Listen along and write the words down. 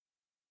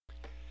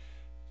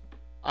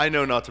I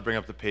know not to bring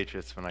up the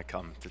Patriots when I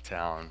come to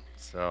town.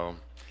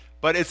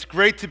 But it's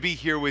great to be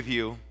here with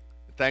you.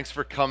 Thanks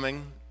for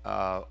coming.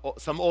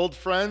 Some old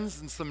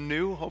friends and some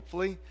new,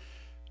 hopefully.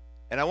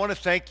 And I want to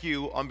thank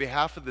you on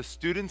behalf of the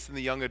students and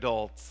the young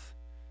adults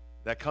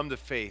that come to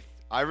faith.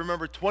 I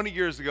remember 20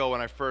 years ago when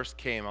I first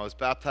came. I was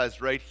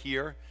baptized right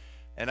here,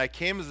 and I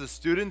came as a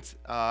student.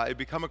 I had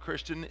become a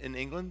Christian in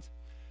England,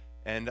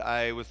 and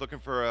I was looking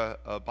for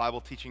a Bible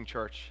teaching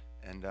church.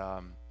 And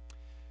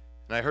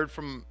I heard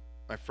from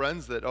my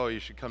friends that, oh, you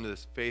should come to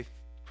this Faith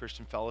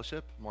Christian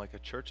Fellowship. I'm like, a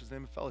church is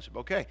named a fellowship.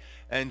 Okay.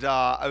 And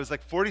I was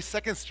like,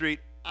 42nd Street,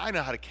 I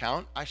know how to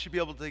count. I should be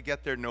able to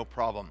get there no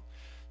problem.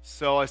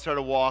 So I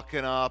started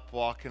walking up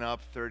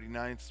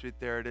 39th Street,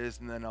 there it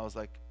is. And then I was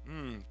like,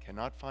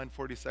 cannot find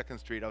 42nd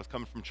Street. I was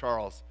coming from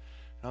Charles.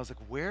 And I was like,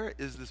 where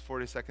is this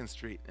 42nd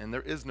Street? And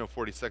there is no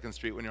 42nd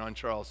Street when you're on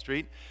Charles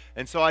Street.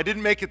 And so I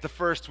didn't make it the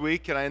first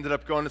week, and I ended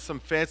up going to some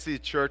fancy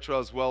church where I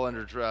was well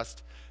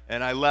underdressed.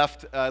 And I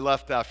left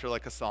after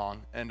like a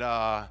song. And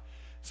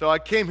so I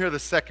came here the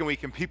second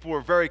week, and people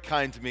were very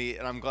kind to me,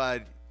 and I'm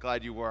glad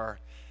you were.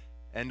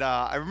 And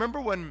I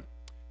remember when,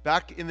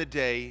 back in the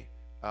day,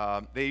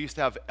 they used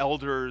to have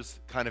elders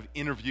kind of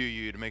interview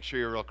you to make sure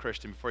you're a real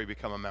Christian before you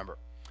become a member.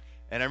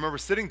 And I remember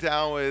sitting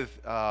down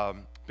with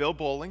Bill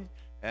Bowling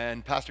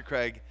and Pastor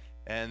Craig,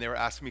 and they were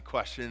asking me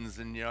questions,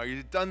 and, are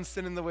you done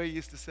sinning the way you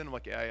used to sin? I'm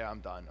like, yeah, I'm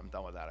done. I'm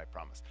done with that, I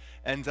promise.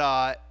 And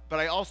but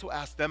I also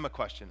asked them a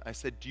question. I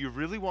said, do you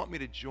really want me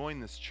to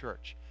join this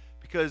church?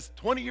 Because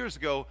 20 years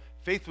ago,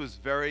 Faith was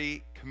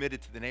very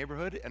committed to the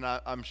neighborhood, and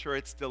I'm sure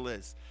it still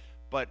is.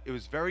 But it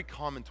was very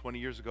common 20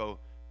 years ago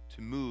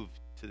to move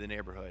to the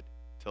neighborhood,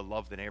 to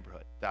love the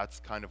neighborhood.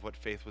 That's kind of what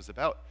Faith was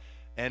about.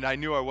 And I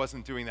knew I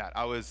wasn't doing that.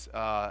 I was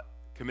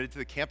committed to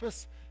the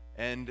campus,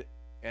 and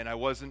I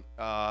wasn't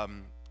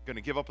going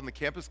to give up on the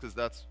campus because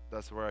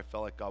that's where I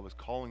felt like God was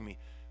calling me.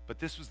 But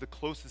this was the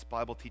closest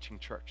Bible teaching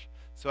church.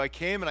 So I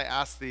came and I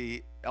asked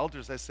the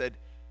elders, I said,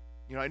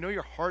 I know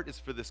your heart is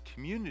for this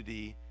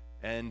community,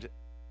 and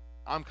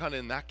I'm kind of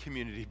in that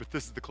community, but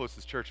this is the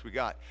closest church we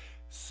got.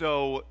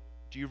 So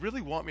do you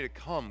really want me to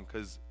come?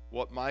 Because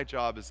what my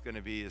job is going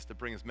to be is to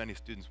bring as many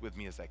students with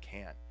me as I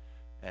can.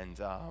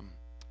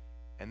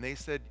 And they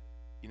said,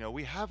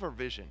 we have our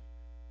vision,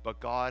 but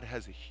God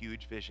has a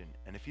huge vision.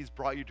 And if he's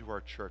brought you to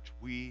our church,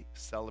 we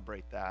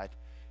celebrate that.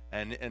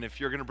 And if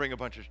you're going to bring a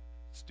bunch of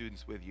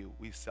students with you,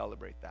 we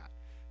celebrate that.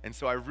 And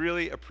so I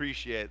really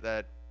appreciate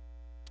that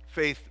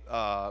Faith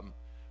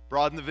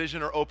broadened the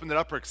vision or opened it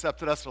up or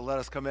accepted us or let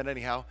us come in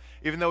anyhow,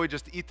 even though we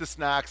just eat the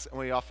snacks and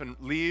we often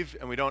leave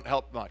and we don't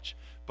help much.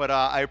 But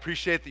I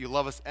appreciate that you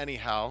love us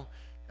anyhow.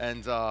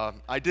 And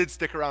I did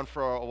stick around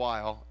for a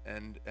while,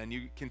 and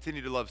you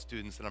continue to love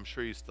students, and I'm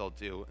sure you still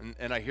do.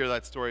 And I hear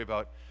that story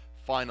about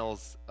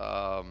finals,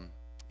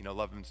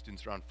 loving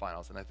students around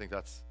finals, and I think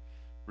that's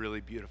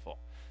really beautiful.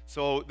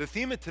 So the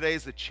theme of today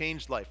is a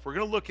changed life. We're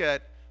going to look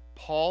at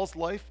Paul's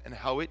life and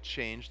how it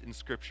changed in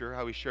Scripture,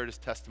 how he shared his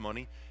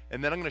testimony,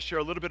 and then I'm going to share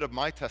a little bit of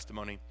my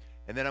testimony,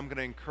 and then I'm going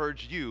to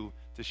encourage you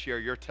to share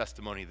your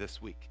testimony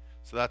this week.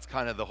 So that's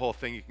kind of the whole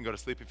thing. You can go to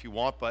sleep if you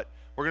want, but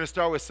we're going to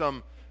start with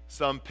some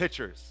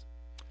pictures.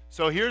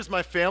 So here's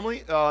my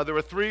family. There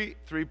were three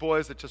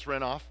boys that just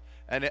ran off,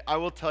 and I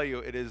will tell you,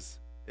 it is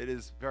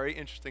very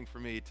interesting for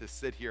me to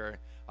sit here.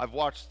 I've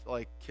watched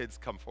kids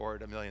come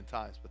forward a million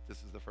times, but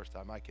this is the first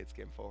time my kids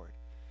came forward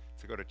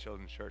to go to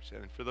children's church.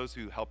 And for those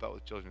who help out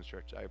with children's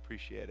church, I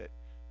appreciate it.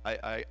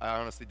 I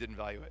honestly didn't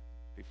value it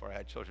before I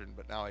had children,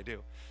 but now I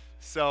do.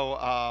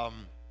 So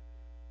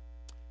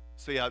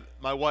yeah,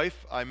 my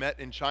wife I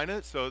met in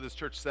China. So this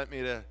church sent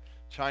me to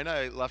China.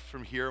 I left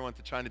from here, went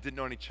to China, didn't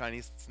know any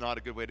Chinese. It's not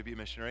a good way to be a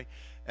missionary.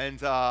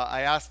 And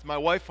I asked my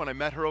wife when I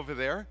met her over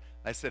there,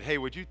 I said, hey,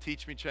 would you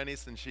teach me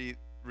Chinese? And she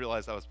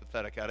realized I was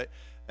pathetic at it.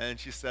 And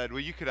she said,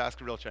 well, you could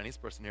ask a real Chinese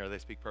person here. They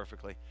speak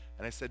perfectly.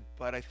 And I said,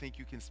 but I think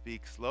you can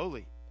speak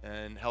slowly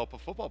and help a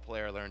football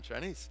player learn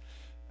Chinese.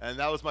 And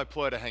that was my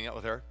ploy to hang out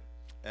with her.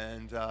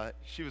 And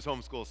she was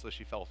homeschooled, so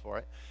she fell for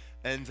it.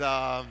 And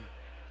God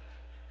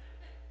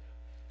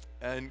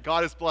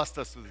has blessed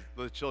us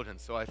with children,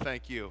 so I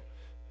thank you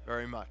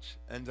very much.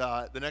 And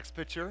the next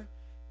picture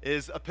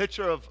is a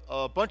picture of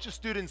a bunch of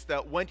students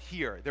that went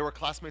here. They were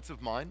classmates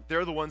of mine.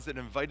 They're the ones that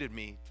invited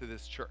me to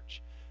this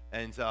church.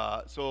 And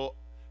so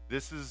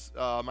this is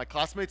my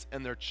classmates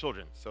and their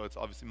children. So it's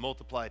obviously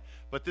multiplied.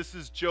 But this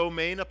is Joe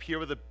Main up here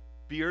with a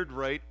beard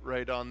right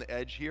on the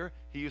edge here.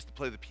 He used to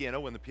play the piano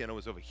when the piano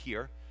was over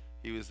here.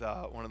 He was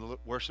one of the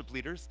worship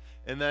leaders.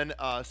 And then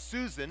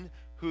Susan,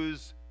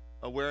 who's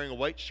wearing a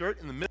white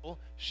shirt in the middle,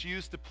 she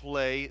used to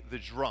play the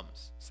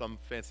drums, some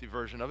fancy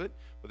version of it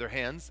with her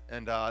hands.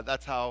 And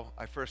that's how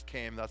I first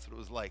came. That's what it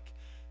was like.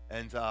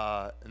 And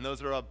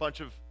those are a bunch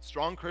of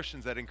strong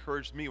Christians that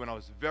encouraged me when I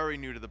was very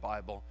new to the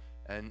Bible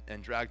and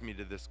dragged me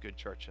to this good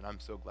church. And I'm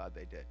so glad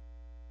they did.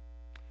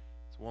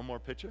 So one more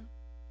picture.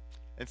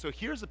 And so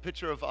here's a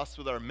picture of us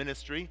with our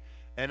ministry.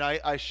 And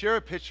I share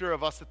a picture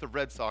of us at the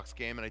Red Sox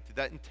game, and I did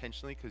that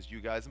intentionally because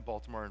you guys in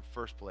Baltimore are in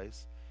first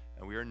place,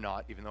 and we are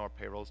not, even though our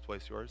payroll is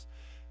twice yours.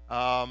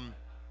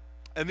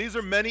 And these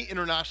are many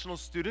international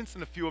students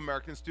and a few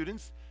American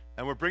students.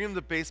 And we're bringing them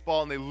to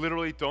baseball, and they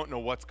literally don't know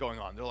what's going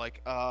on. They're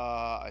like,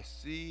 I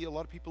see a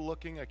lot of people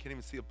looking. I can't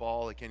even see a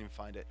ball. I can't even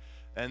find it.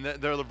 And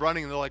they're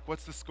running, and they're like,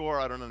 what's the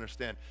score? I don't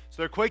understand.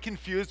 So they're quite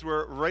confused.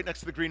 We're right next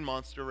to the green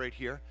monster right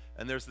here,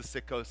 and there's the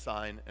Sitco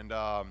sign. And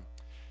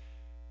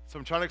so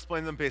I'm trying to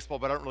explain to them baseball,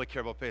 but I don't really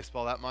care about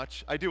baseball that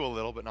much. I do a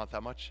little, but not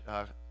that much.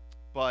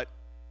 But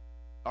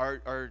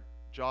our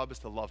job is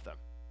to love them.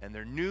 And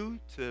they're new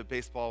to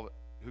baseball,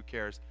 who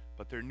cares?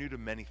 But they're new to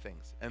many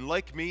things. And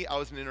like me, I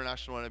was an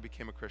international when I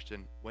became a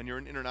Christian. When you're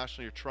an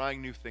international, you're trying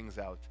new things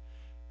out.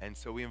 And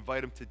so we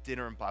invite them to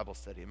dinner and Bible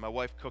study. And my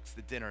wife cooks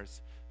the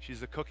dinners.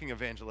 She's a cooking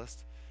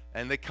evangelist.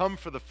 And they come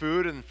for the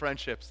food and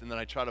friendships, and then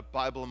I try to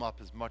Bible them up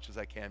as much as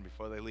I can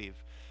before they leave.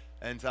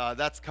 And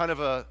that's kind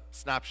of a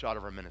snapshot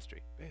of our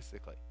ministry,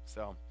 basically.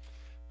 So,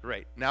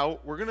 great. Now,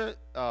 we're going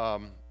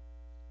to,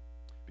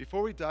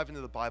 before we dive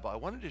into the Bible, I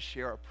wanted to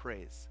share a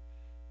praise.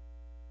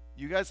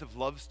 You guys have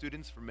loved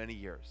students for many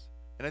years.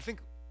 And I think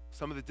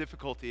some of the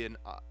difficulty, and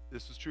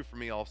this was true for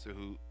me also,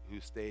 who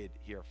stayed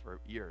here for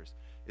years,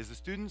 is the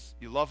students,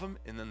 you love them,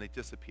 and then they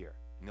disappear.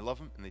 And you love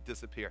them, and they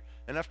disappear.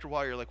 And after a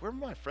while, you're like, where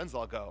did my friends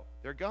all go?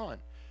 They're gone.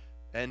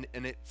 And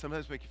it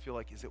sometimes makes you feel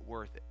like, is it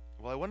worth it?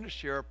 Well, I wanted to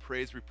share a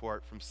praise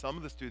report from some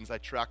of the students. I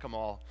track them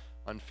all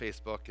on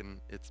Facebook, and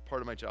it's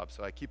part of my job,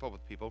 so I keep up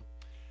with people.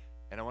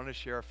 And I wanted to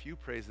share a few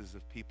praises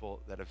of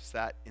people that have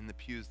sat in the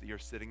pews that you're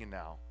sitting in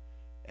now,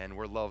 and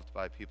were loved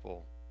by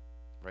people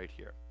right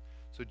here.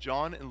 So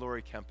John and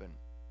Lori Kempen,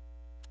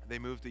 they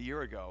moved a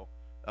year ago.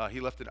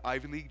 He left an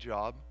Ivy League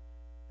job,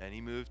 and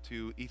he moved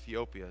to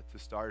Ethiopia to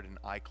start an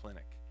eye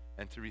clinic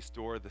and to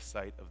restore the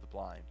sight of the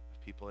blind,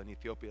 of people in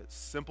Ethiopia.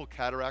 Simple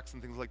cataracts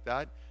and things like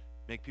that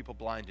make people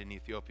blind in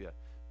Ethiopia,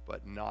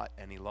 but not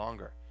any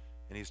longer.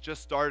 And he's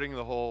just starting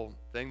the whole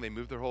thing. They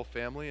moved their whole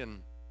family,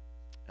 and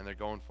they're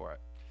going for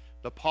it.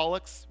 The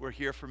Pollocks were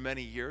here for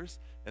many years,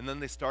 and then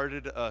they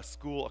started a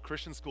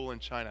Christian school in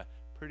China.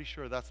 Pretty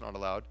sure that's not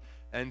allowed.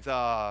 And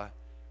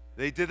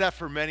they did that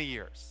for many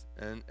years,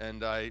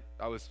 and I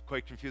was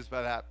quite confused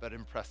by that, but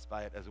impressed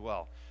by it as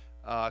well.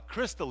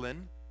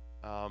 Crystalline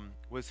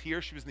was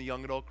here. She was in the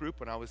young adult group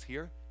when I was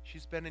here.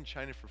 She's been in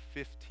China for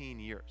 15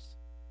 years,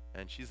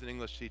 and she's an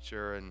English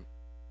teacher and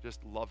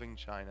just loving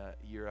China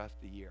year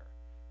after year.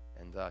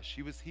 And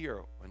she was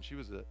here when she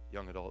was a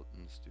young adult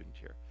and student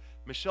here.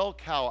 Michelle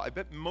Cow, I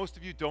bet most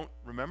of you don't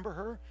remember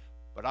her,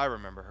 but I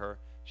remember her.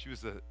 She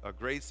was a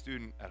great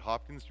student at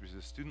Hopkins. She was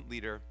a student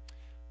leader.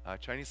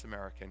 Chinese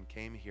American,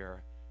 came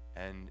here,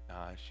 and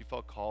she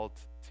felt called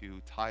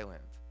to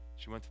Thailand.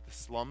 She went to the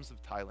slums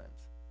of Thailand.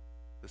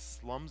 The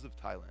slums of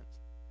Thailand.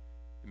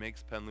 It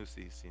makes Penn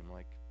Lucy seem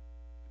like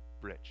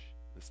rich.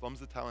 The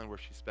slums of Thailand, where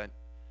she spent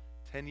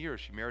 10 years.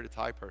 She married a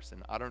Thai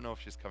person. I don't know if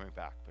she's coming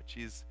back, but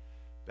she's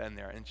been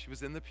there. And she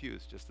was in the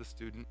pews, just a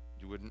student.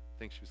 You wouldn't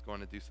think she was going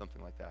to do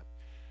something like that.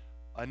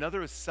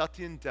 Another is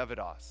Satyan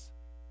Devadas.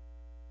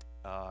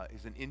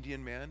 He's an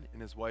Indian man,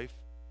 and his wife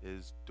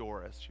is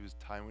Doris. She was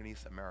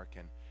Taiwanese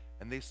American,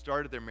 and they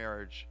started their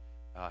marriage.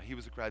 He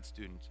was a grad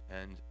student,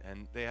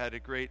 and they had a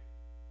great,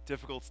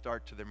 difficult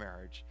start to their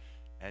marriage,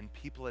 and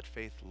people at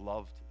Faith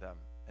loved them.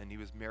 And he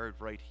was married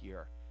right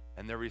here,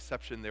 and their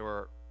reception, they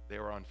were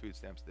on food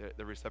stamps.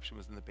 Their reception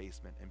was in the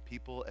basement, and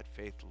people at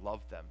Faith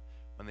loved them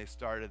when they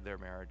started their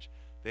marriage.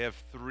 They have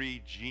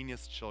 3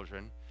 genius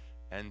children,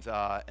 and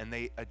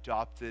they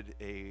adopted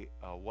a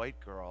white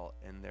girl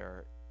in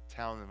their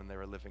town when they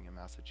were living in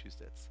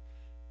Massachusetts.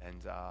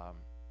 And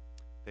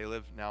they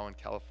live now in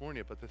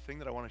California. But the thing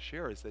that I want to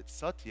share is that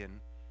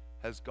Satyan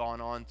has gone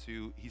on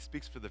to, he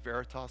speaks for the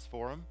Veritas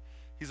Forum.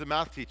 He's a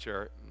math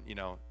teacher,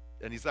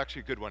 and he's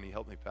actually a good one. He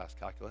helped me pass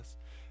calculus.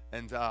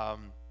 And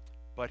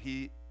but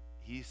he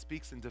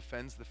speaks and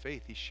defends the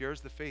faith. He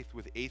shares the faith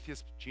with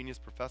atheist genius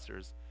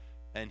professors,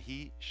 and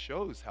he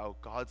shows how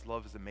God's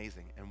love is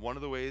amazing. And one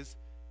of the ways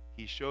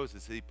he shows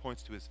is that he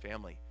points to his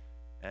family.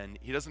 And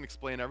he doesn't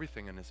explain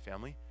everything in his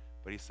family,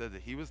 but he said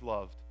that he was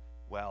loved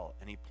well,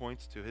 and he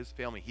points to his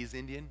family. He's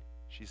Indian,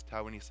 she's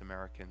Taiwanese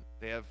American.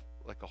 They have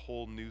like a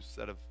whole new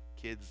set of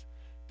kids,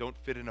 don't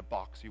fit in a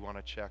box you want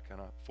to check on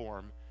a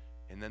form,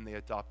 and then they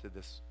adopted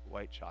this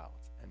white child,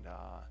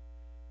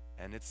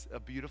 and it's a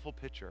beautiful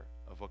picture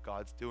of what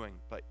God's doing.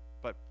 But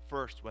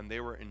first, when they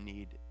were in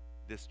need,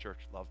 this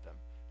church loved them,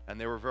 and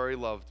they were very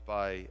loved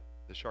by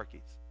the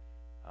Sharkeys,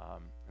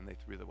 and they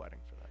threw the wedding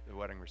for that, the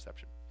wedding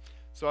reception.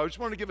 So I just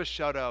want to give a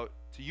shout out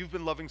to You've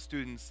Been Loving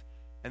Students,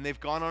 and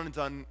they've gone on and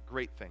done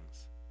great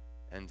things.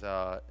 And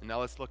now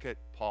let's look at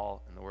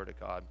Paul and the Word of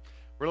God.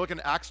 We're looking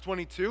at Acts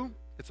 22.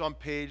 It's on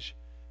page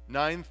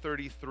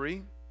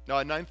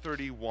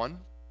 931.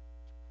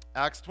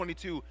 Acts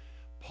 22.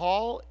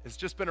 Paul has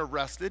just been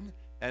arrested,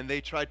 and they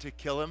tried to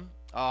kill him.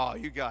 Oh,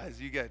 you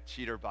guys, you get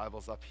cheater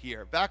Bibles up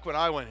here. Back when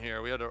I went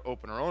here, we had to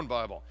open our own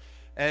Bible.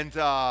 And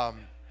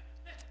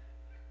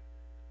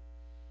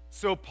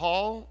so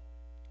Paul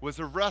was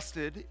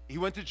arrested. He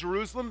went to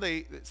Jerusalem.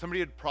 Somebody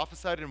had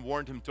prophesied and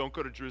warned him, don't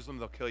go to Jerusalem,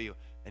 they'll kill you.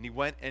 And he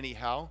went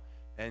anyhow.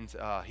 And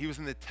he was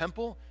in the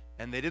temple,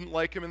 and they didn't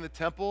like him in the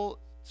temple,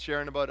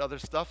 sharing about other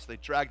stuff, so they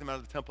dragged him out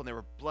of the temple and they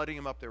were blooding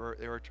him up. They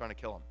were trying to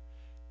kill him.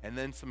 And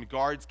then some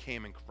guards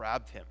came and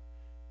grabbed him,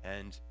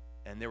 and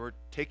they were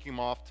taking him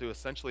off to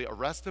essentially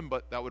arrest him,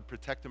 but that would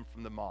protect him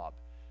from the mob.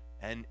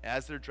 And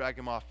as they're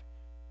dragging him off,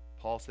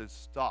 Paul says,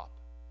 "Stop.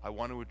 I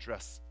want to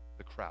address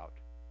the crowd.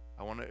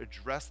 I want to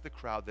address the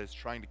crowd that is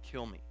trying to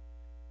kill me."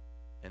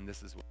 And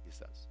this is what he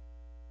says.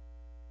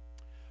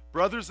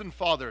 "Brothers and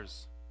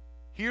fathers,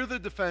 hear the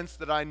defense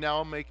that I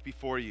now make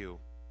before you."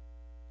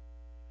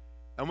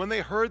 And when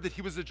they heard that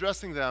he was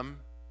addressing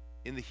them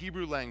in the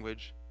Hebrew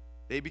language,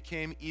 they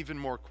became even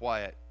more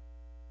quiet.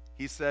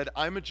 He said,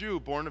 "I'm a Jew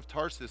born of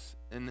Tarsus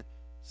in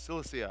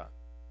Cilicia,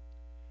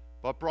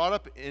 but brought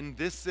up in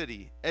this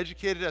city,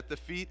 educated at the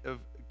feet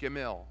of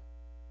Gamaliel,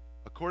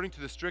 according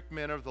to the strict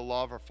manner of the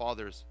law of our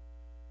fathers,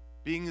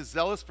 being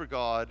zealous for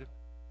God,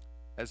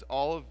 as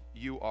all of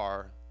you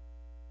are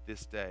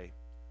this day.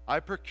 I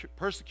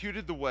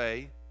persecuted the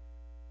way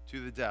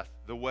to the death,"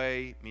 the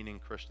way meaning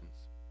Christians,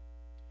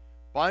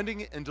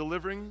 "binding and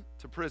delivering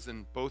to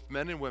prison both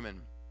men and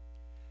women,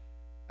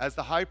 as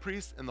the high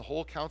priest and the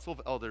whole council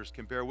of elders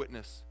can bear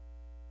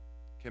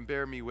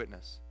me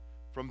witness.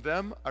 From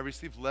them I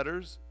received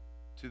letters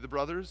to the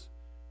brothers,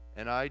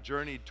 and I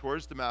journeyed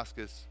towards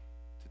Damascus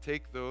to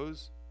take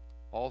those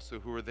also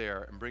who were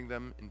there and bring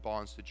them in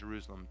bonds to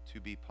Jerusalem to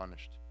be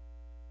punished.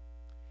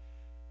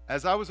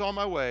 As I was on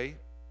my way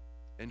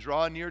and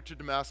draw near to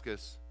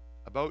Damascus,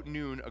 about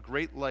noon a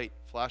great light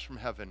flashed from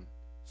heaven,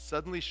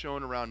 suddenly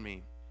shone around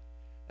me,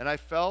 and I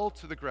fell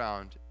to the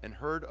ground and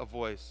heard a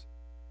voice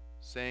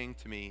saying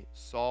to me,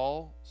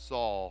 'Saul,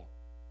 Saul,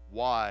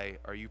 why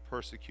are you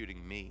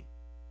persecuting me?'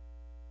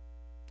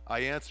 I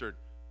answered,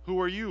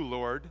 'Who are you,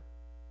 Lord?'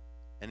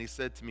 And he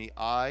said to me,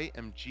 'I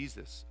am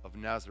Jesus of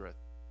Nazareth,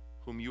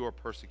 whom you are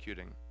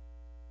persecuting.'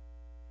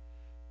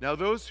 Now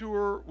those who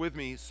were with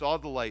me saw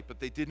the light,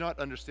 but they did not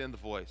understand the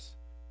voice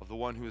of the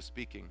one who was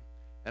speaking.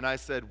 And I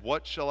said,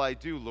 'What shall I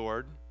do,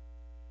 Lord?'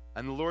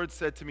 And the Lord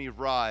said to me,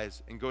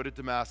 'Rise and go to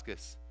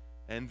Damascus,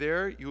 and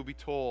there you will be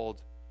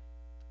told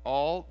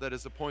all that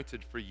is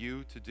appointed for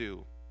you to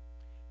do.'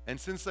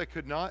 And since I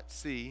could not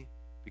see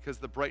because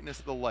of the brightness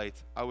of the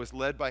light, I was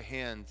led by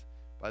hand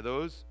by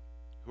those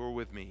who were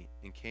with me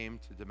and came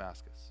to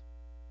Damascus.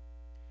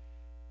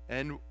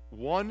 And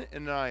one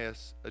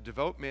Ananias, a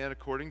devout man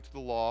according to the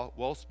law,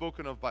 well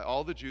spoken of by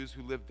all the Jews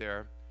who lived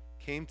there,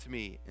 came to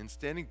me, and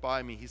standing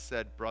by me he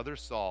said, 'Brother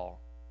Saul,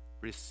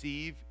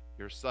 receive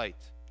your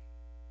sight.'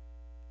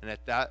 And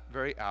at that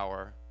very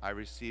hour I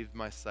received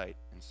my sight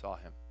and saw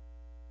him.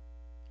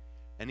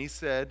 And he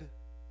said,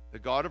 'The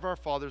God of our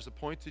fathers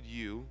appointed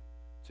you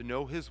to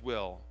know his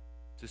will,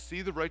 to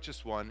see the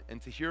righteous one,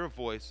 and to hear a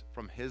voice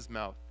from his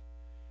mouth.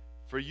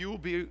 For you will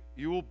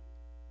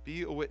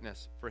be a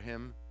witness for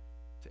him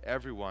to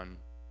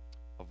everyone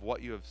of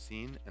what you have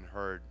seen and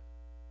heard.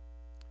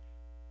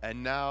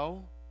 And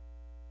now,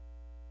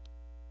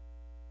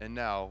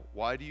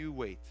 why do you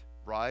wait?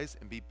 Rise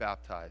and be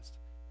baptized,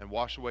 and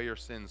wash away your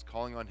sins,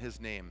 calling on his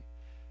name.'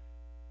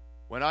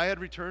 When I had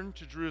returned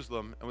to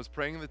Jerusalem and was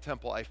praying in the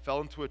temple, I fell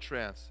into a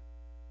trance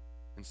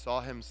and saw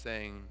him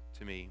saying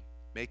to me,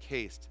 'Make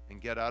haste and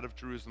get out of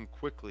Jerusalem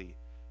quickly,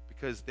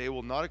 because they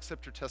will not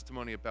accept your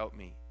testimony about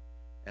me.'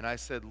 And I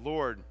said,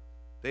 'Lord,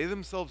 they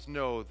themselves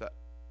know that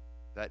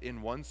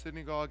in one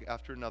synagogue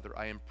after another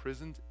I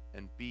imprisoned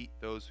and beat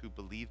those who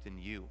believed in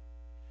you.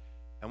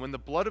 And when the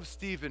blood of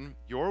Stephen,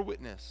 your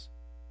witness,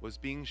 was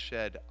being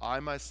shed, I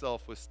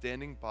myself was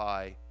standing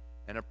by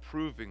and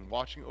approving,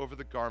 watching over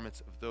the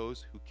garments of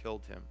those who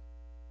killed him.'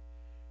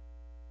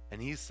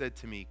 And he said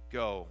to me,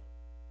 'Go,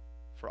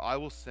 for I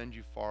will send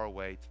you far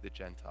away to the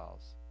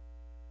Gentiles.'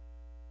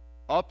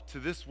 Up to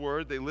this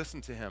word they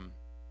listened to him.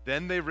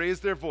 Then they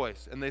raised their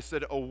voice, and they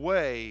said,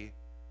 'Away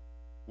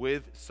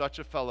with such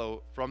a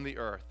fellow from the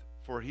earth,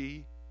 for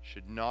he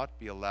should not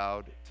be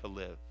allowed to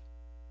live.'"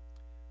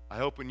 I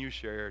hope when you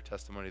share your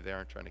testimony, they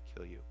aren't trying to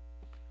kill you.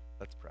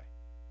 Let's pray.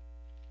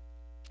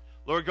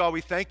 Lord God,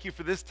 we thank you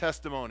for this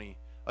testimony,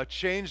 a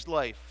changed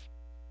life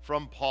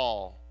from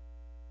Paul,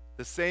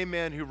 the same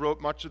man who wrote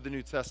much of the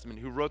New Testament,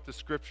 who wrote the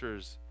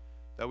scriptures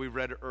that we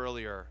read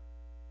earlier,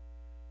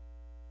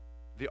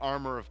 the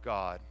armor of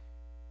God.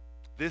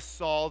 This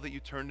Saul that you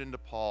turned into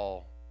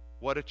Paul,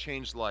 what a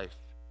changed life.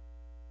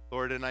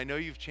 Lord, and I know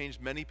you've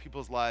changed many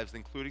people's lives,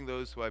 including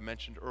those who I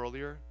mentioned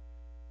earlier,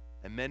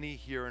 and many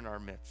here in our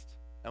midst.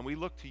 And we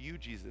look to you,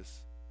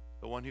 Jesus,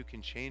 the one who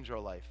can change our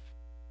life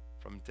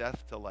from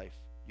death to life.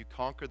 You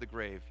conquer the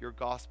grave. Your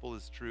gospel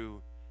is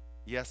true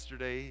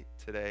yesterday,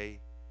 today,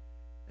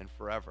 and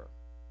forever.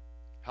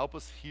 Help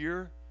us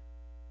hear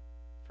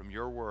from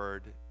your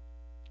word,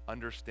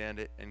 understand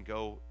it, and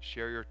go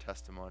share your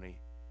testimony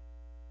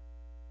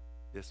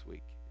this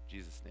week. In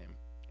Jesus' name,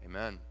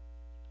 amen.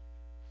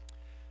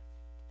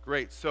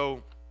 Great.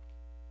 So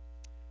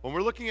when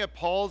we're looking at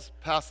Paul's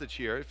passage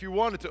here, if you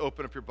wanted to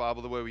open up your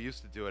Bible the way we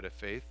used to do it at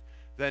Faith,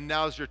 then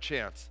now's your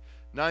chance.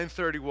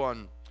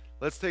 931.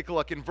 Let's take a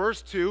look. In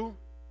verse 2,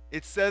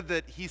 it said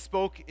that he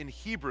spoke in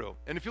Hebrew.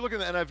 And if you look in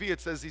the NIV,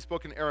 it says he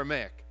spoke in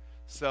Aramaic.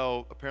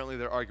 So apparently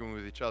they're arguing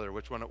with each other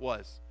which one it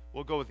was.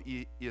 We'll go with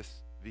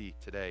ESV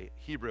today,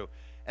 Hebrew.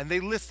 And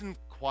they listened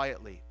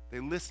quietly. They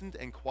listened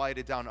and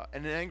quieted down.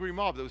 And an angry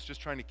mob that was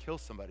just trying to kill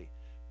somebody.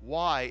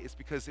 Why? It's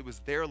because it was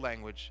their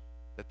language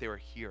that they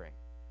were hearing.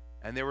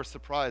 And they were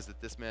surprised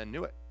that this man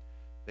knew it.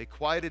 They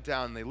quieted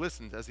down and they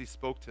listened as he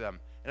spoke to them.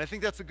 And I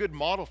think that's a good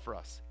model for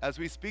us. As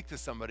we speak to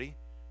somebody,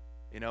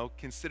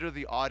 consider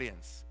the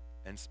audience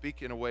and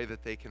speak in a way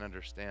that they can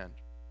understand.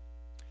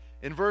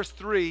 In verse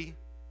 3,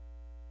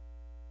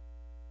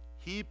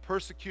 he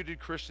persecuted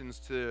Christians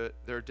to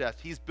their death.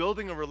 He's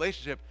building a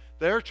relationship.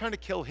 They're trying to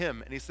kill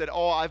him. And he said,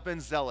 I've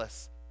been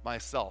zealous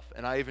myself,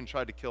 and I even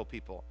tried to kill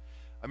people.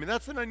 I mean,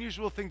 that's an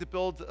unusual thing to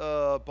build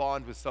a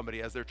bond with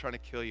somebody as they're trying to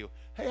kill you.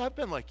 Hey, I've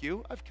been like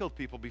you. I've killed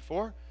people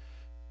before.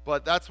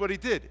 But that's what he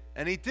did.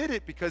 And he did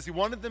it because he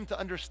wanted them to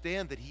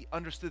understand that he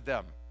understood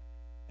them.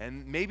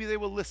 And maybe they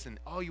will listen.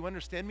 Oh, you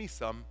understand me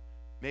some?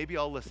 Maybe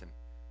I'll listen.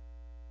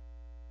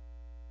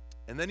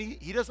 And then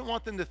he doesn't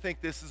want them to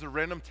think this is a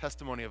random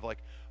testimony of like,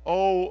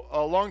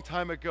 a long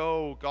time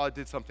ago, God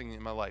did something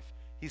in my life.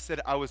 He said,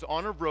 I was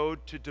on a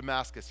road to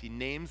Damascus. He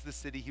names the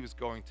city he was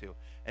going to.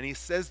 And he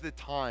says the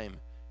time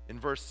in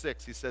verse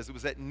 6. He says it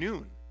was at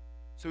noon.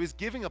 So he's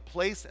giving a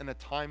place and a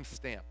time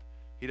stamp.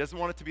 He doesn't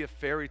want it to be a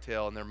fairy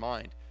tale in their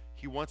mind.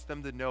 He wants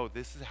them to know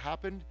this has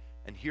happened,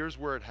 and here's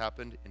where it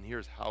happened, and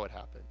here's how it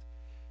happened.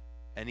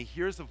 And he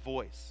hears a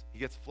voice. He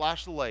gets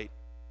flash of light,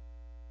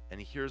 and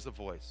he hears a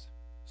voice.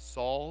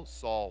 Saul,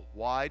 Saul,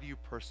 why do you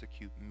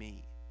persecute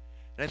me?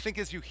 And I think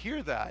as you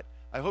hear that,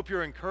 I hope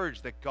you're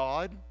encouraged that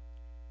God,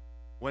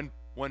 when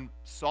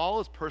Saul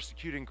is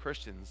persecuting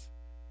Christians,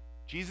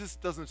 Jesus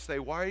doesn't say,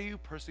 why are you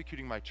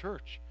persecuting my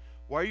church?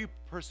 Why are you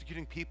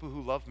persecuting people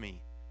who love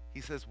me?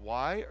 He says,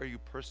 why are you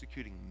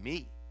persecuting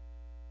me?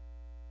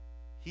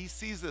 He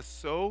sees us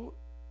so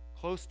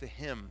close to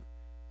him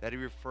that he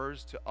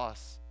refers to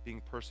us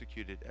being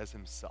persecuted as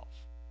himself.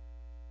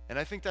 And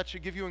I think that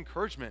should give you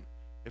encouragement.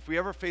 If we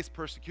ever face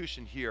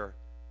persecution here,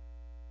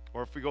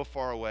 or if we go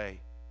far away,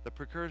 the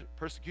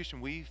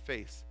persecution we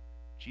face,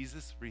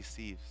 Jesus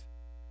receives.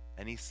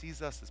 And he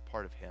sees us as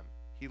part of him.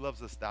 He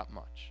loves us that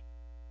much.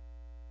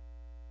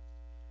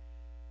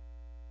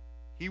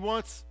 He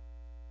wants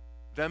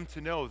them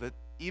to know that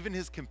even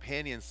his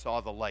companions saw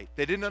the light.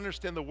 They didn't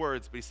understand the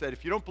words, but he said,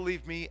 if you don't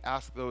believe me,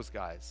 ask those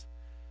guys.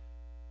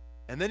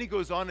 And then he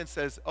goes on and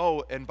says,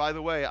 and by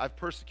the way, I've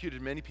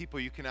persecuted many people.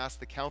 You can ask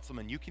the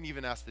councilmen. You can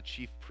even ask the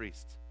chief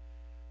priests.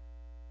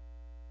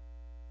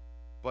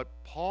 But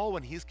Paul,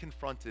 when he's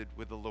confronted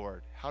with the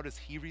Lord, how does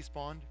he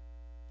respond?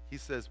 He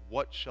says,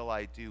 what shall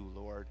I do,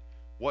 Lord?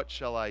 What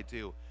shall I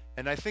do?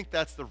 And I think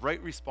that's the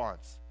right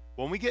response.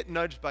 When we get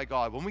nudged by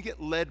God, when we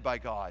get led by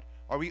God,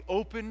 are we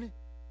open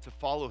to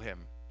follow him?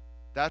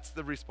 That's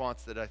the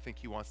response that I think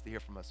he wants to hear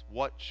from us.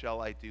 What shall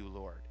I do,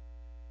 Lord?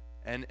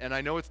 And I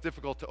know it's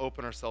difficult to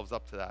open ourselves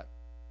up to that.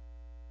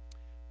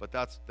 But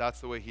that's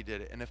the way he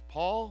did it. And if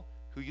Paul,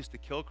 who used to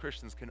kill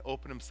Christians, can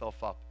open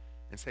himself up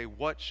and say,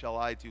 what shall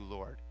I do,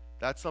 Lord?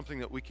 That's something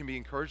that we can be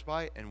encouraged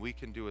by and we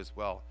can do as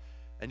well.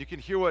 And you can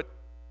hear what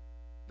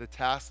the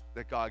task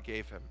that God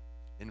gave him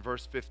in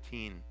verse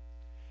 15.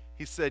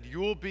 He said, you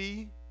will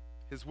be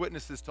his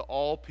witnesses to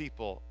all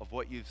people of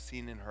what you've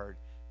seen and heard.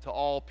 To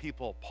all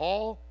people.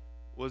 Paul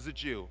was a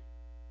Jew.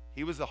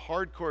 He was a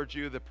hardcore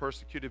Jew that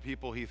persecuted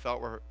people he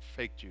thought were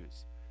fake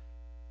Jews.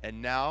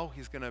 And now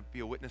he's going to be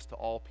a witness to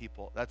all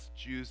people. That's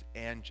Jews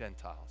and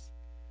Gentiles.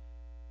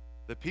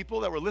 The people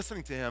that were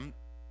listening to him,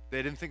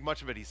 they didn't think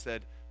much of it. He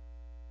said,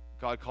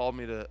 God called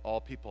me to all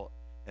people.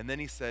 And then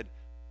he said,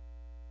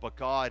 but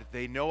God,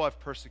 they know I've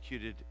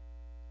persecuted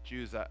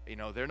Jews.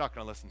 They're not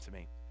going to listen to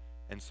me.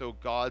 And so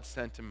God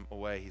sent him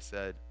away. He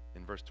said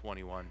in verse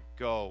 21,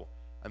 go,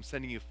 I'm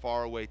sending you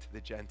far away to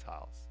the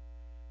Gentiles.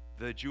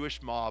 The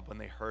Jewish mob, when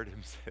they heard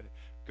him say,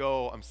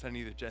 go, I'm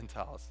sending you to the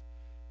Gentiles,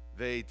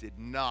 they did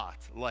not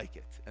like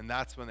it. And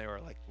that's when they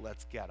were like,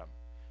 let's get him.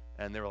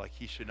 And they were like,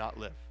 he should not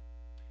live.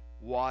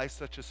 Why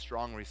such a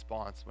strong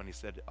response when he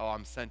said,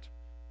 I'm sent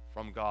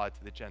from God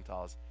to the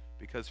Gentiles?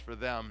 Because for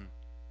them,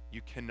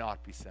 you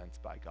cannot be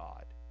sent by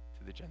God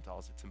to the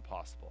Gentiles. It's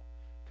impossible.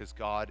 Because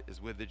God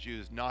is with the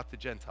Jews, not the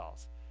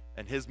Gentiles.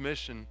 And his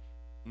mission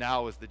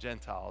now is the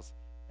Gentiles,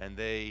 and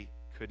they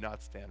could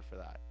not stand for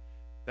that.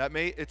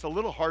 It's a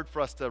little hard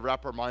for us to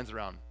wrap our minds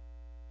around,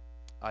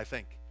 I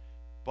think.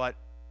 But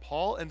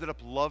Paul ended up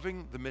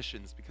loving the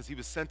missions because he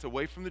was sent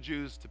away from the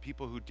Jews to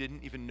people who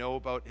didn't even know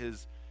about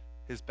his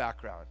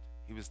background.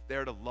 He was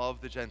there to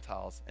love the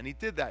Gentiles, and he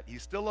did that. He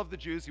still loved the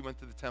Jews. He went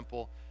to the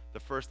temple, the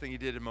first thing he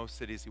did in most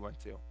cities he went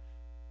to.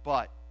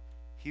 But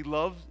he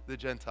loved the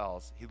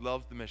Gentiles. He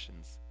loved the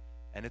missions,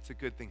 and it's a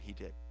good thing he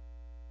did,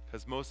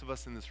 because most of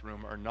us in this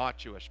room are not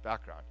Jewish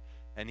background,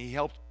 and he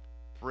helped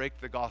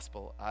break the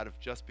gospel out of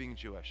just being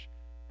Jewish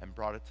and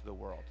brought it to the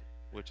world,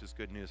 which is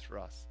good news for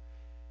us.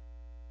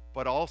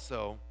 But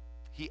also,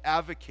 he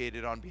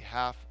advocated on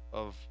behalf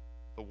of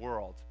the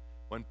world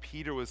when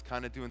Peter was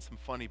kind of doing some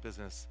funny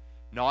business,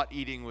 not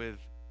eating with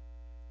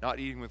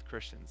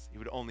Christians. He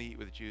would only eat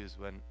with Jews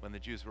when the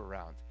Jews were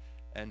around.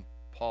 And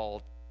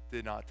Paul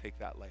did not take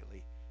that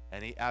lightly,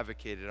 and he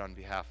advocated on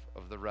behalf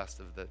of the rest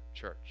of the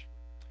church.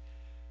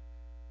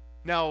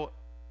 Now,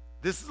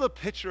 this is a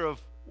picture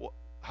of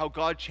how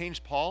God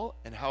changed Paul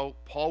and how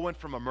Paul went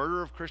from a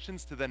murderer of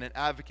Christians to then an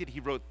advocate. He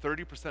wrote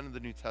 30% of the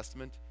New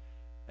Testament,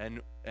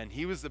 and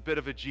he was a bit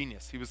of a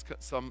genius. He was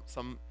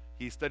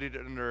he studied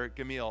under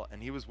Gamaliel,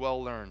 and he was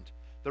well learned.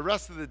 The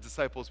rest of the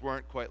disciples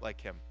weren't quite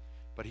like him,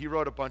 but he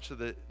wrote a bunch of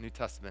the New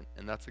Testament,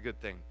 and that's a good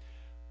thing.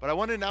 But I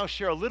want to now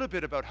share a little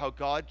bit about how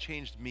God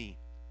changed me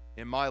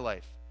in my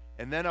life,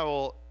 and then I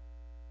will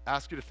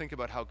ask you to think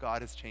about how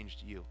God has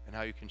changed you and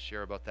how you can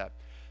share about that.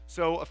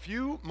 So a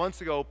few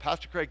months ago,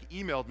 Pastor Craig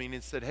emailed me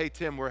and said, "Hey,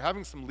 Tim, we're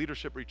having some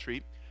leadership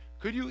retreat.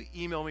 Could you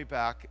email me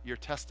back your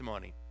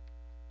testimony?"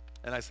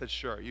 And I said,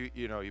 "Sure.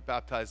 You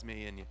baptized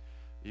me and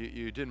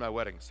you did my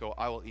wedding, so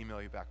I will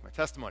email you back my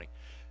testimony."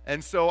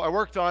 And so I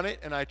worked on it,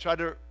 and I tried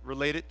to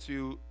relate it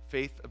to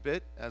faith a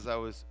bit as I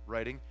was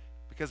writing,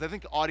 because I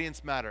think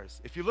audience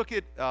matters. If you look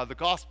at the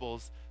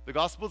Gospels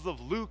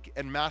of Luke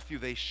and Matthew,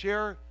 they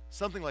share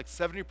something like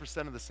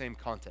 70% of the same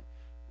content.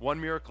 One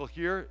miracle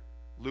here,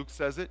 Luke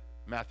says it,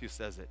 Matthew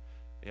says it.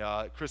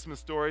 Christmas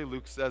story,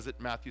 Luke says it,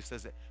 Matthew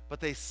says it. But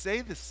they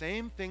say the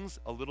same things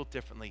a little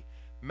differently.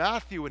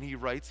 Matthew, when he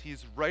writes,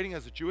 he's writing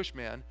as a Jewish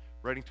man,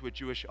 writing to a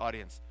Jewish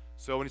audience.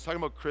 So when he's talking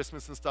about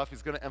Christmas and stuff,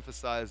 he's going to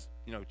emphasize,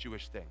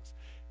 Jewish things.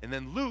 And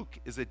then Luke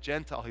is a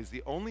Gentile. He's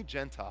the only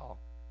Gentile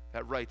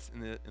that writes in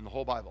the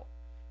whole Bible.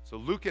 So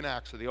Luke and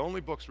Acts are the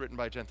only books written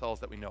by Gentiles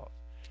that we know of.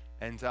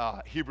 And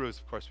Hebrews,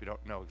 of course, we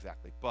don't know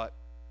exactly, but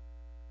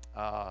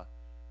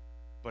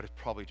it's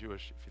probably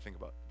Jewish if you think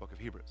about the book of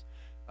Hebrews.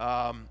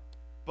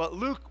 But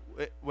Luke,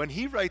 when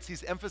he writes,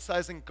 he's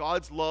emphasizing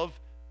God's love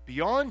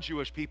beyond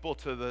Jewish people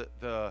to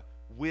the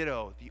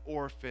widow, the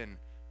orphan,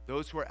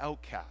 those who are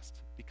outcast,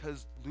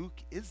 because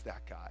Luke is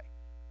that guy.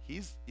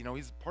 He's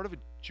part of a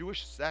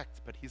Jewish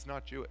sect, but he's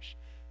not Jewish.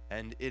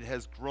 And it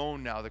has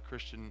grown now, the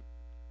Christian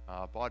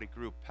body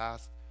group,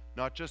 past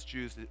not just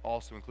Jews, it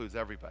also includes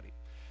everybody.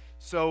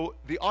 So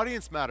the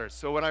audience matters.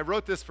 So when I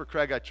wrote this for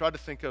Craig, I tried to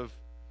think of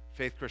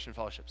Faith Christian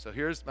Fellowship. So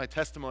here's my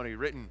testimony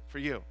written for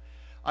you.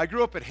 I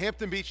grew up at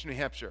Hampton Beach, New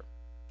Hampshire.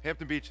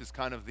 Hampton Beach is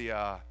kind of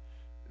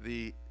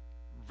the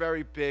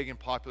very big and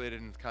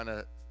populated and kind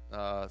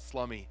of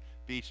slummy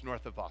beach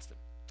north of Boston.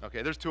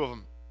 Okay, there's two of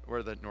them.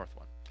 We're the north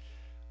one.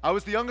 I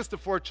was the youngest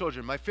of 4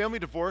 children. My family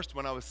divorced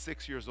when I was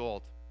 6 years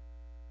old.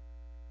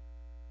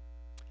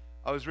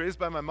 I was raised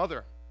by my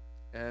mother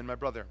and my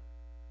brother.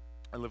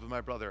 I lived with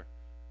my brother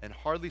and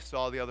hardly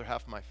saw the other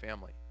half of my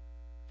family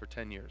for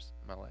 10 years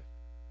in my life.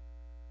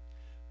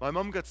 My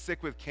mom got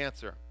sick with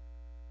cancer.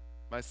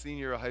 My senior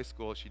year of high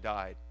school, she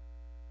died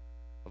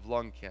of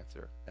lung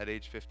cancer at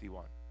age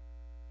 51.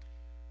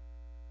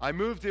 I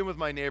moved in with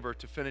my neighbor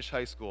to finish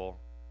high school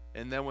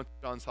and then went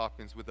to Johns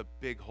Hopkins with a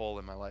big hole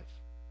in my life.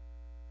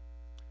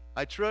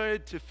 I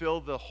tried to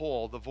fill the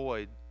hole, the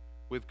void,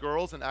 with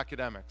girls and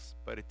academics,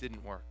 but it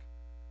didn't work.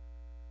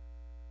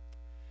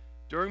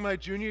 During my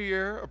junior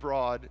year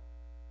abroad,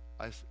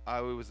 I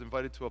was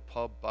invited to a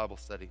pub Bible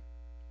study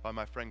by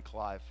my friend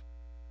Clive.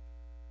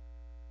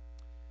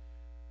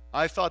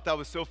 I thought that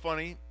was so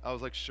funny, I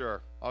was like,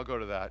 sure, I'll go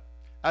to that.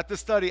 At the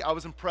study, I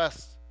was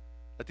impressed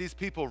that these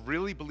people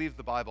really believed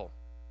the Bible,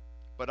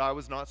 but I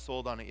was not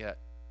sold on it yet.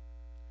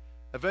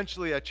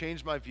 Eventually, I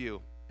changed my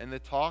view, and the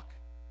talk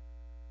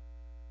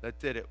that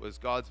did it was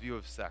God's view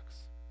of sex.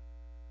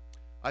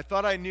 I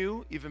thought I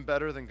knew even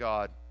better than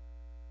God,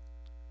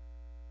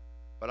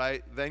 but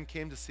I then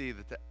came to see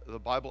that the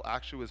Bible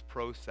actually was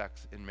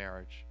pro-sex in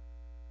marriage.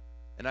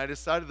 And I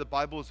decided the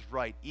Bible was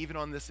right, even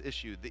on this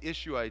issue, the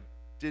issue I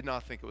did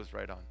not think it was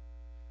right on.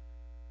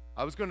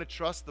 I was going to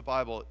trust the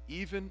Bible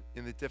even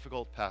in the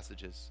difficult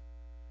passages.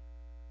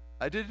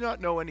 I did not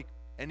know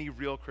any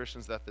real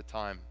Christians at the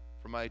time,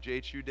 from my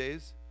JHU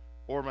days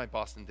or my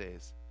Boston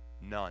days.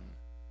 None.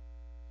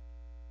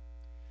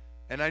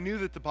 And I knew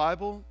that the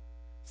Bible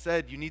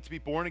said you need to be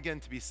born again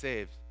to be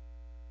saved.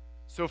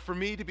 So for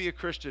me to be a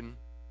Christian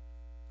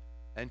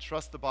and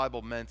trust the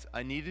Bible meant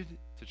I needed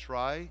to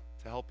try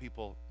to help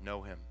people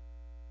know him.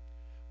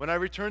 When I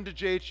returned to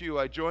JHU,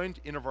 I joined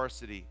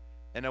InterVarsity,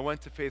 and I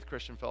went to Faith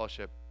Christian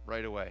Fellowship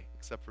right away,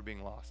 except for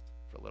being lost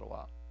for a little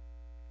while.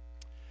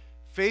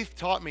 Faith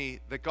taught me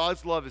that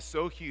God's love is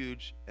so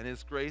huge, and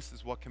his grace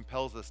is what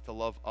compels us to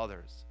love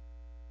others,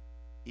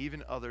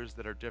 even others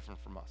that are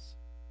different from us.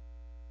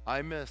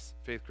 I miss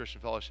Faith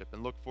Christian Fellowship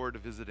and look forward to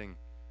visiting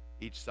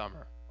each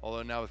summer,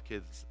 although now with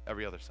kids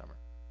every other summer.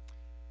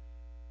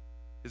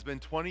 It's been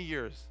 20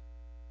 years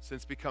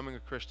since becoming a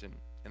Christian,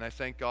 and I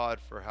thank God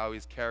for how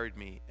he's carried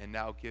me and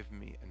now given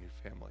me a new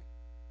family.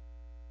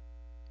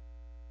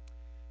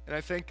 And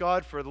I thank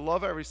God for the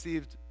love I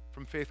received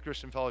from Faith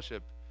Christian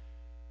Fellowship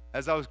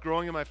as I was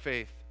growing in my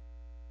faith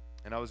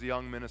and I was a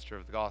young minister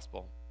of the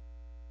gospel.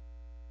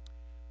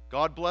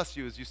 God bless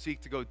you as you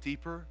seek to go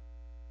deeper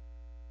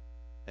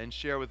and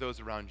share with those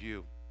around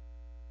you.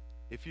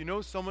 If you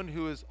know someone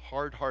who is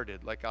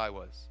hard-hearted like I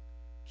was,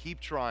 keep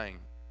trying.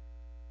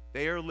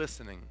 They are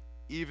listening,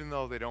 even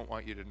though they don't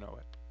want you to know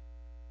it.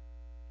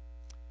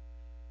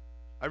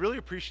 I really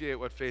appreciate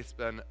what Faith's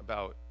been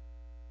about.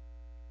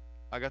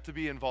 I got to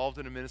be involved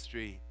in a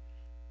ministry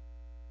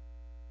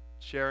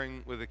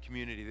sharing with a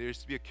community. There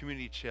used to be a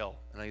community chill,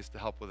 and I used to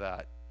help with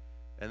that.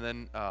 And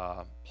then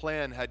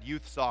Plan had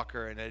youth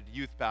soccer and had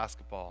youth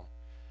basketball.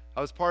 I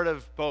was part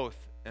of both,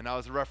 and I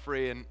was a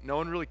referee, and no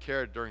one really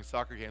cared during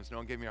soccer games. No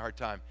one gave me a hard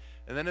time.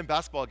 And then in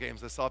basketball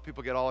games, I saw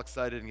people get all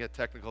excited and get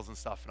technicals and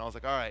stuff, and I was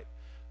like, all right,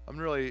 I'm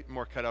really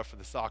more cut out for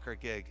the soccer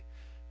gig.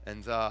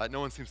 And no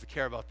one seems to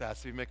care about that,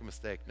 so if you make a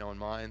mistake, no one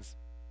minds.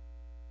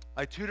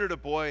 I tutored a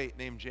boy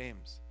named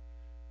James,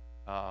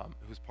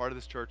 who was part of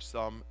this church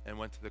some and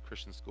went to the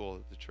Christian school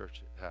that the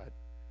church had.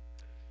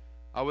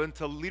 I went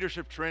to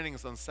leadership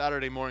trainings on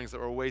Saturday mornings that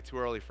were way too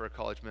early for a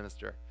college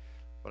minister.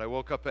 But I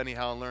woke up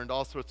anyhow and learned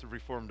all sorts of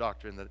Reformed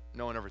doctrine that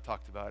no one ever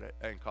talked about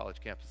in college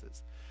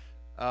campuses.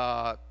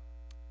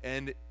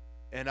 And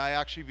I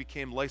actually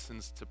became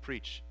licensed to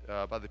preach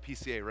by the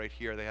PCA right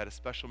here. They had a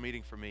special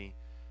meeting for me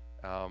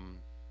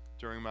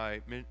during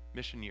my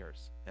mission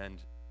years. And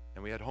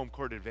we had home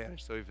court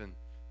advantage, so even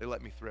they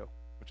let me through,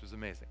 which was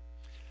amazing.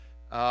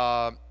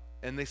 And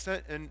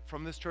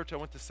from this church I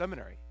went to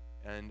seminary.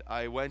 And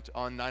I went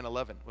on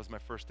 9/11, was my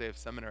first day of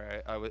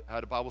seminary. I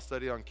had a Bible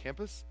study on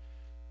campus,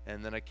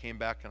 and then I came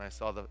back and I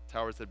saw the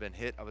towers had been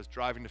hit. I was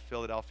driving to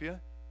Philadelphia,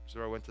 which is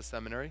where I went to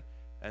seminary,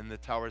 and the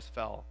towers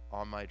fell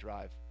on my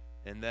drive.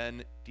 And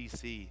then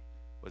DC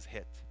was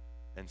hit,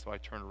 and so I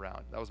turned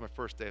around. That was my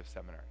first day of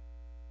seminary.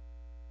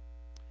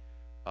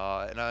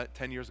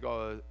 10 years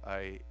ago,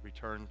 I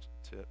returned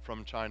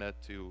from China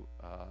to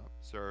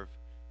serve,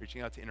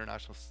 reaching out to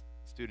international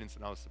students,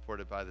 and I was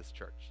supported by this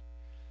church.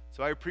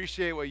 So I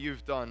appreciate what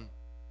you've done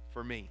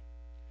for me.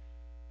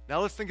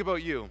 Now let's think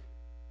about you.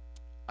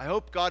 I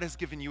hope God has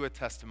given you a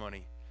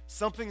testimony,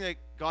 something that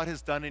God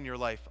has done in your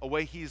life, a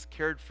way He's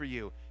cared for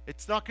you.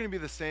 It's not going to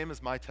be the same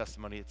as my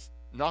testimony. It's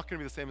not going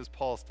to be the same as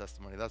Paul's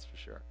testimony, that's for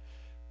sure.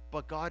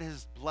 But God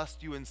has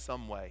blessed you in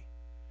some way.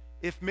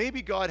 If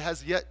maybe God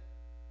has yet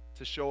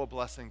to show a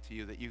blessing to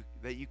you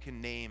that you can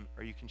name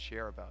or you can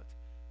share about,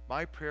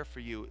 my prayer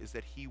for you is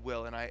that He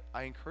will, and I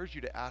encourage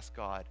you to ask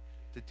God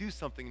to do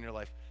something in your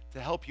life to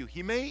help you.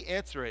 He may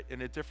answer it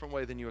in a different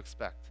way than you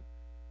expect,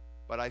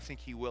 but I think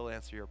He will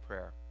answer your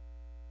prayer.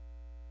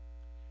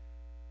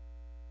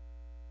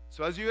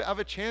 So as you have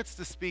a chance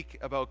to speak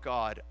about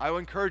God, I will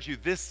encourage you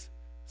this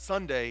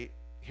Sunday,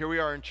 here we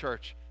are in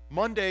church.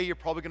 Monday, you're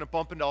probably going to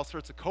bump into all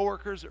sorts of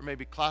coworkers or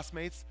maybe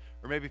classmates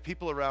or maybe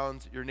people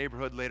around your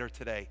neighborhood later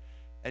today.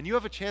 And you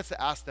have a chance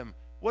to ask them,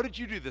 what did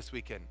you do this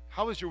weekend?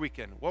 How was your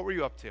weekend? What were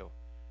you up to?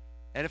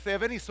 And if they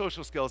have any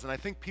social skills, and I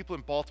think people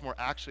in Baltimore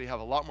actually have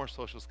a lot more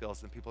social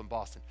skills than people in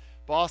Boston.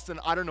 Boston,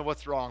 I don't know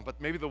what's wrong,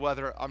 but maybe the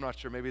weather, I'm not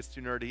sure. Maybe it's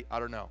too nerdy, I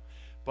don't know.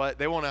 But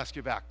they won't ask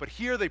you back. But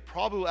here they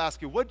probably will ask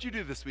you, what did you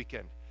do this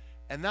weekend?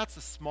 And that's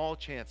a small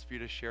chance for you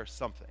to share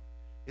something.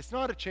 It's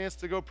not a chance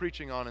to go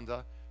preaching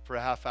Ananda for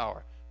a half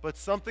hour, but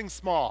something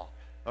small,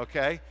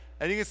 okay?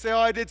 And you can say, oh,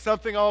 I did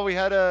something. Oh, we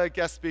had a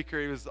guest speaker.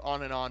 He was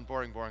on and on,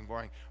 boring,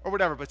 or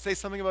whatever. But say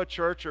something about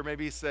church, or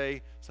maybe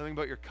say something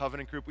about your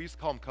covenant group. We used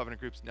to call them covenant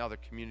groups. Now they're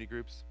community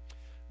groups.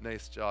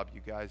 Nice job,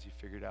 you guys. You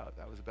figured out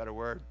that was a better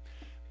word.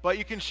 But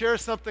you can share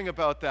something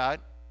about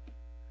that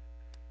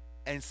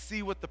and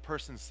see what the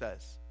person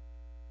says.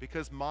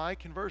 Because my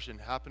conversion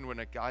happened when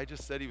a guy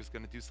just said he was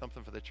going to do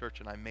something for the church,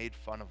 and I made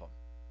fun of him.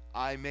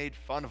 I made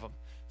fun of him.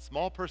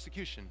 Small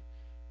persecution.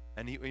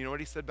 And you know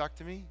what he said back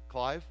to me,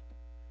 Clive?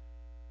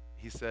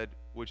 He said,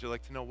 would you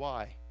like to know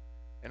why?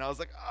 And I was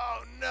like,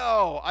 oh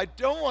no, I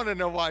don't want to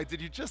know why. Did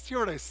you just hear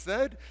what I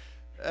said?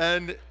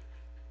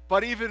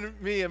 But even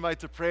me in my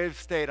depraved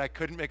state, I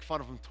couldn't make fun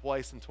of him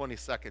twice in 20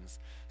 seconds.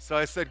 So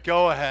I said,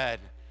 go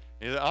ahead.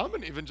 Said, I'm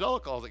an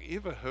evangelical. I was like,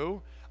 Eva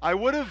who? I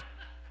would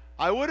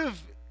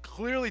have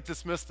clearly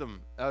dismissed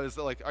him. I was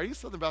like, are you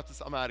Southern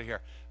Baptist? I'm out of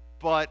here.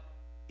 But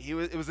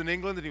it was in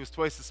England, and he was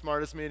twice as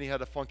smart as me, and he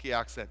had a funky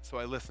accent. So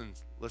I listened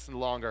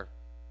longer.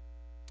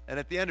 And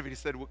at the end of it, he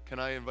said, can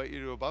I invite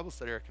you to a Bible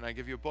study, or can I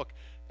give you a book?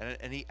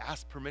 And he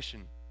asked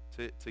permission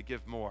to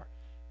give more.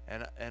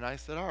 And I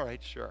said, all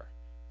right, sure.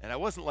 And I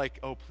wasn't like,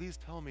 oh, please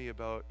tell me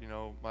about,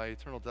 my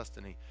eternal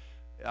destiny.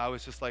 I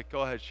was just like,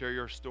 go ahead, share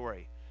your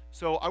story.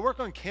 So I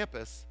work on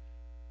campus,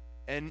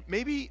 and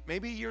maybe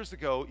years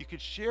ago, you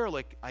could share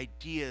like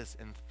ideas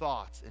and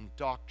thoughts and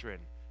doctrine,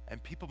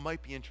 and people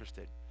might be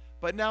interested.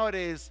 But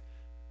nowadays,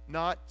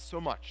 not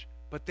so much.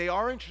 But they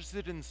are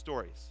interested in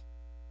stories.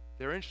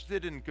 They're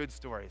interested in good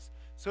stories.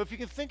 So if you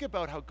can think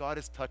about how God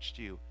has touched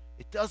you,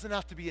 it doesn't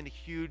have to be in a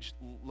huge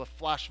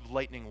flash of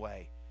lightning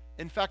way.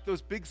 In fact,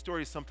 those big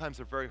stories sometimes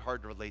are very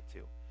hard to relate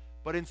to.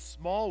 But in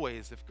small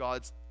ways, if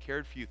God's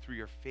cared for you through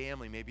your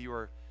family, maybe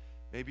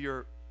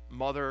your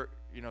mother,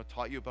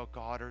 taught you about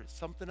God or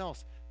something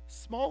else,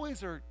 small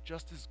ways are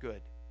just as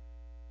good.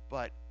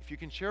 But if you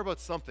can share about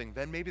something,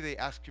 then maybe they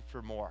ask you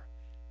for more.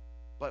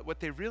 But what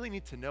they really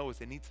need to know is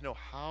they need to know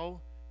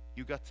how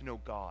you got to know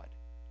God.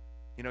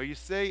 You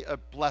say a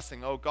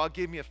blessing. Oh, God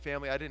gave me a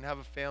family. I didn't have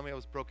a family. I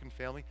was a broken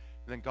family.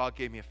 And then God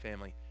gave me a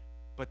family.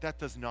 But that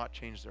does not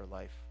change their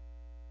life.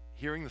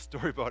 Hearing the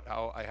story about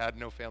how I had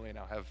no family and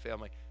now I have a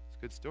family, it's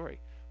good story.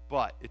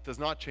 But it does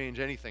not change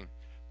anything.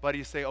 But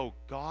you say, oh,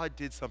 God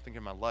did something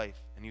in my life,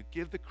 and you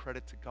give the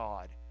credit to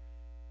God,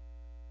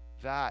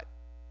 that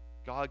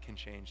God can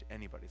change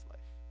anybody's life.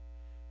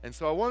 And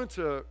so I wanted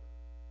to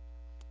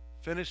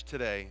finish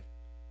today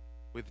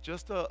with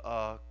just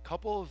a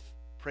couple of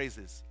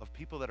praises of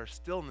people that are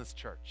still in this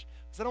church.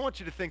 Because I don't want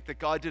you to think that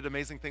God did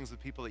amazing things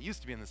with people that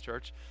used to be in this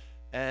church,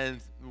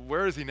 and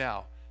where is he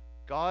now?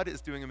 God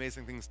is doing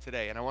amazing things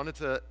today, and I wanted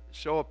to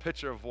show a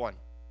picture of one.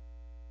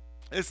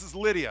 This is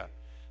Lydia.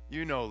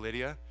 You know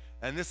Lydia.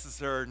 And this is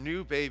her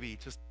new baby,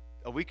 just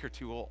a week or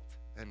two old.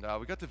 And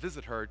we got to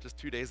visit her just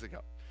 2 days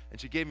ago.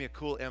 And she gave me a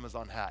cool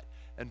Amazon hat.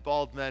 And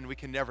bald men, we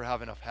can never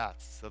have enough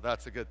hats, so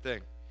that's a good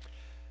thing.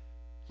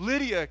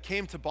 Lydia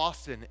came to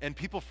Boston, and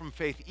people from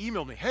Faith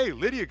emailed me, hey,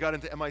 Lydia got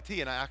into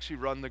MIT, and I actually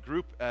run the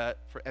group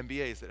for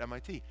MBAs at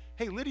MIT.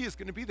 Hey, Lydia's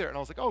going to be there. And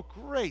I was like, oh,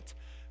 great.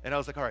 And I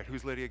was like, all right,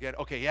 who's Lydia again?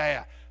 Okay,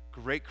 yeah.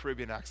 Great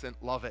Caribbean accent,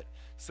 love it.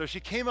 So she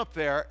came up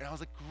there, and I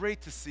was like,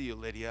 great to see you,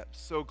 Lydia. I'm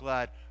so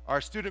glad.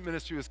 Our student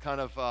ministry was kind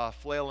of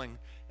flailing,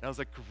 and I was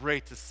like,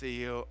 great to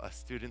see you, a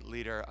student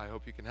leader. I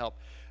hope you can help.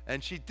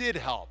 And she did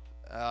help.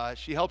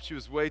 She helped. She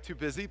was way too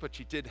busy, but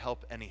she did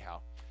help anyhow,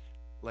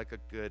 like a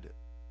good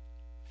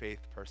faith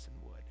person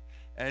would.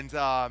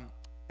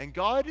 And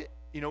God,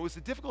 it was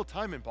a difficult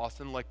time in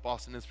Boston, like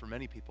Boston is for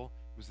many people.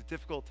 It was a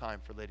difficult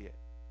time for Lydia,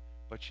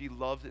 but she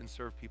loved and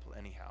served people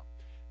anyhow.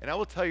 And I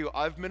will tell you,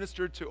 I've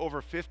ministered to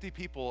over 50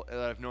 people that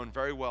I've known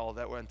very well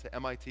that went to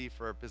MIT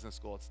for business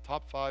school. It's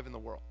top 5 in the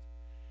world.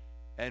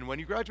 And when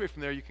you graduate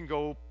from there, you can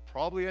go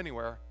probably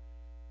anywhere.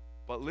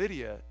 But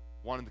Lydia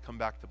wanted to come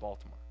back to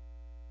Baltimore.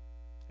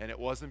 And it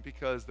wasn't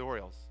because the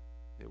Orioles.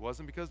 It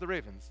wasn't because the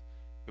Ravens.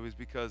 It was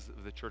because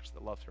of the church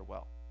that loved her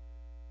well.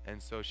 And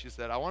so she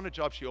said, I want a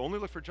job. She only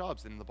looked for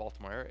jobs in the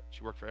Baltimore area.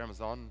 She worked for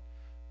Amazon.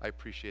 I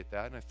appreciate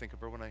that. And I think of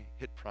her when I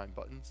hit prime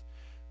buttons.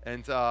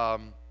 And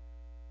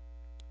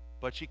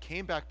but she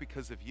came back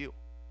because of you.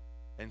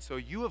 And so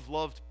you have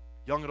loved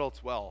young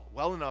adults well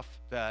enough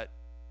that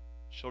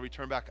she'll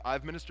return back.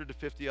 I've ministered to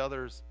 50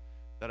 others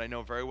that I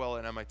know very well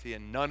at MIT,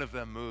 and none of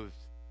them moved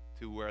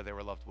to where they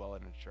were loved well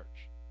in a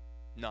church.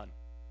 None.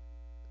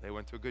 They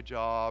went to a good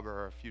job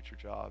or a future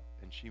job,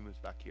 and she moves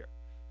back here.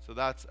 So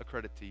that's a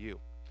credit to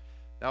you.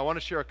 Now I want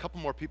to share a couple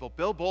more people.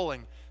 Bill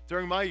Bowling,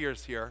 during my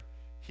years here,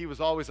 he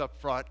was always up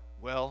front,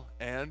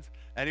 and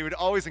he would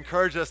always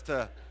encourage us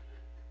to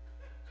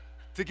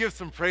give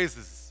some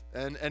praises,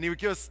 and he would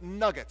give us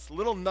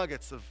little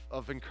nuggets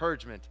of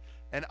encouragement.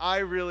 And I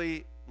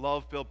really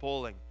love Bill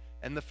Bowling.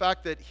 And the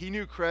fact that he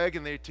knew Craig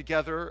and they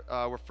together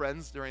were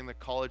friends during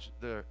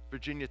the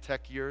Virginia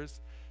Tech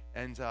years,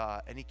 and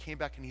he came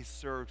back and he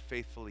served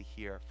faithfully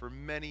here for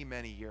many,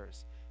 many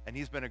years. And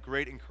he's been a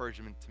great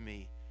encouragement to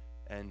me,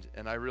 and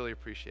I really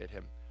appreciate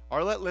him.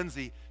 Arlette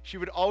Lindsay, she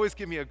would always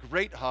give me a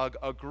great hug,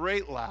 a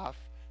great laugh,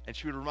 and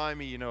she would remind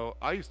me,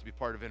 I used to be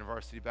part of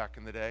InterVarsity back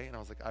in the day, and I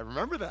was like, I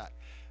remember that.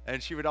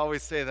 And she would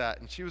always say that,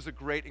 and she was a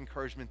great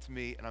encouragement to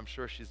me, and I'm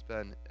sure she's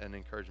been an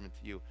encouragement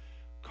to you.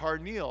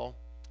 Carneal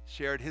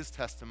shared his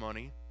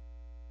testimony,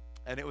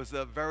 and it was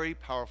a very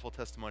powerful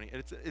testimony.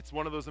 And it's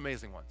one of those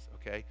amazing ones,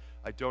 okay?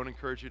 I don't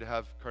encourage you to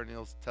have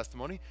Carneal's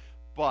testimony,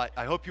 but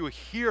I hope you will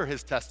hear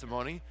his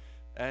testimony.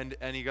 And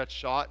he got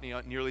shot, and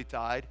he nearly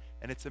died,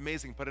 and it's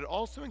amazing. But it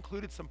also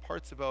included some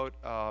parts about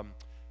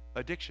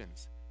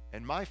addictions.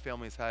 And my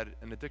family's had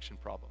an addiction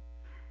problem.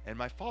 And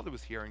my father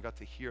was here and got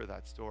to hear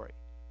that story.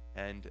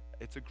 And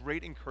it's a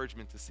great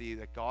encouragement to see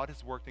that God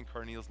has worked in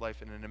Carneal's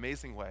life in an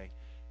amazing way.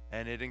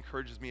 And it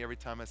encourages me every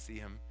time I see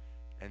him.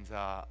 And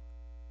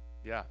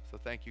so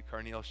thank you,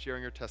 Carneal,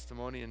 sharing your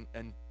testimony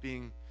and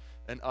being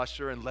an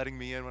usher and letting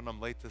me in when I'm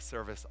late to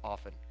service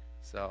often.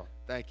 So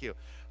thank you.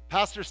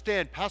 Pastor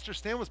Stan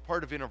was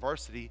part of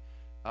InterVarsity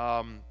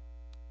a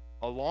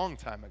long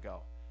time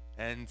ago.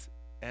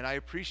 And I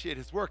appreciate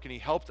his work, and he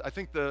helped. I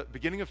think the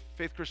beginning of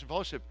Faith Christian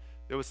Fellowship,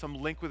 there was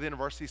some link with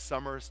InterVarsity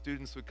summer.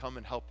 Students would come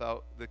and help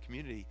out the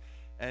community,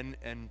 and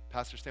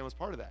Pastor Stan was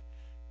part of that.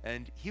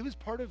 And he was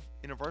part of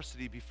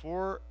InterVarsity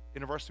before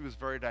InterVarsity was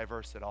very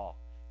diverse at all.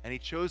 And he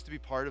chose to be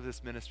part of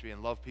this ministry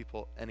and love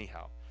people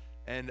anyhow.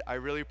 And I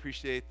really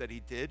appreciate that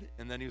he did,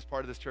 and then he was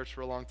part of this church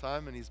for a long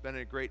time, and he's been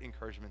a great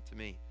encouragement to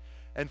me.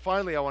 And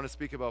finally, I want to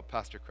speak about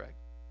Pastor Craig.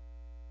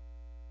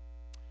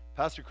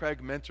 Pastor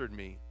Craig mentored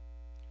me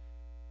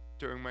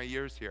during my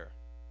years here.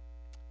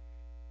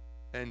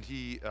 And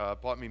he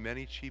bought me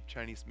many cheap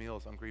Chinese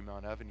meals on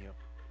Greenmount Avenue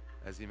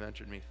as he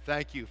mentored me.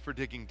 Thank you for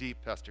digging deep,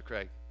 Pastor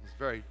Craig. He was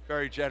very,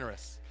 very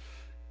generous.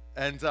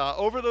 And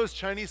over those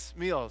Chinese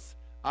meals,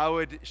 I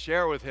would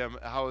share with him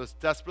how I was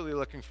desperately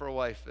looking for a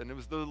wife. And it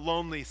was the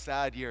lonely,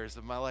 sad years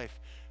of my life.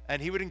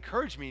 And he would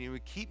encourage me, and he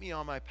would keep me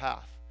on my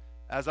path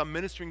as I'm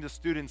ministering to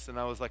students. And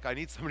I was like, I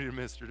need somebody to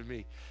minister to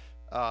me.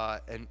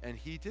 And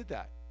he did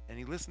that. And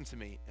he listened to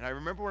me. And I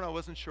remember when I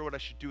wasn't sure what I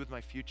should do with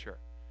my future.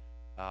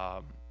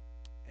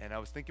 And I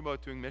was thinking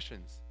about doing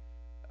missions.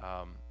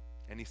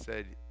 And he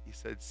said,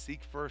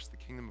 seek first the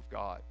kingdom of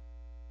God,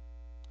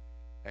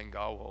 and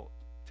God will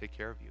take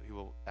care of you. He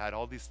will add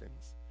all these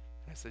things.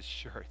 And I said,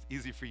 sure, it's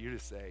easy for you to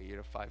say,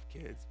 5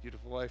 kids,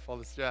 beautiful wife, all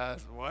this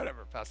jazz,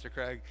 whatever, Pastor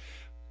Craig.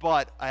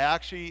 But I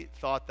actually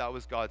thought that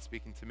was God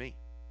speaking to me.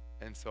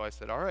 And so I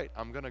said, all right,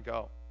 I'm going to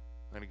go.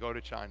 I'm going to go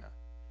to China.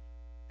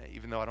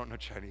 Even though I don't know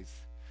Chinese,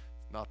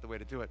 it's not the way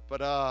to do it.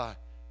 But I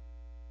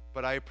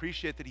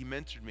appreciate that he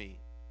mentored me.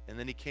 And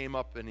then he came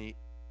up and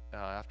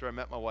after I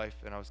met my wife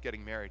and I was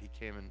getting married, he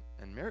came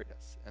and married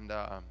us.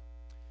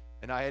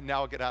 And I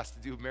now get asked to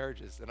do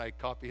marriages, and I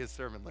copy his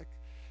sermon, like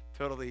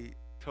totally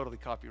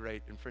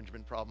copyright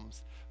infringement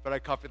problems. But I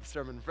copy the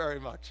sermon very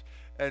much.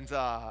 And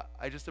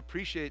I just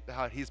appreciate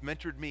how he's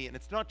mentored me. And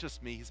it's not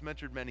just me, he's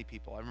mentored many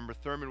people. I remember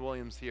Thurman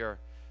Williams here,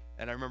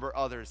 and I remember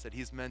others that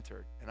he's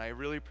mentored. And I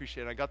really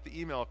appreciate it. I got the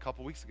email a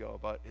couple weeks ago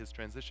about his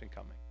transition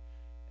coming.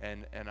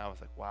 And I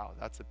was like, wow,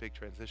 that's a big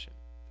transition.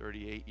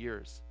 38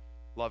 years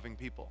loving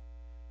people.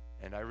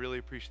 And I really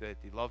appreciate it.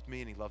 He loved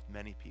me and he loved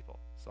many people.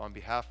 So on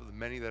behalf of the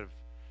many that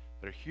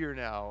are here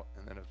now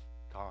and that have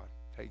gone,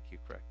 thank you,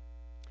 Craig.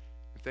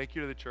 And thank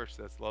you to the church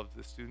that's loved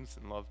the students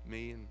and loved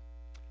me. And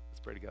let's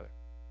pray together.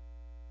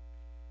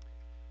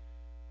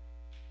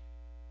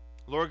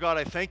 Lord God,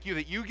 I thank you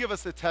that you give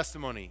us a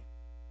testimony.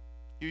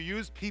 You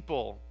use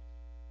people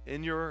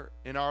in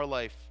our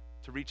life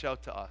to reach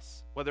out to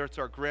us, whether it's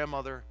our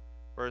grandmother,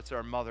 or it's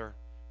our mother,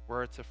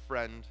 or it's a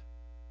friend,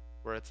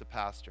 or it's a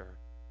pastor.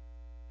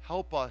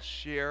 Help us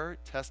share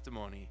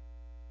testimony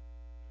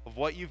of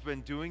what you've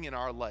been doing in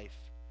our life.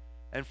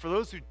 And for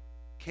those who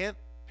can't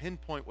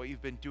pinpoint what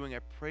you've been doing, I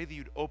pray that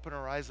you'd open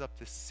our eyes up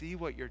to see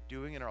what you're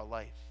doing in our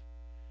life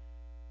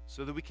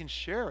so that we can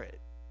share it.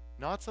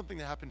 Not something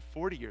that happened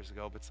 40 years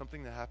ago, but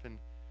something that happened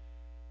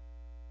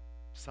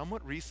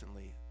somewhat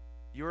recently.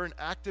 You're an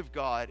active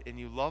God, and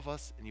you love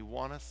us, and you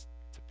want us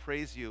to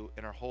praise you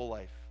in our whole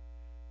life.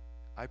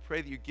 I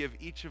pray that you give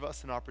each of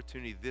us an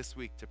opportunity this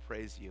week to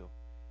praise you,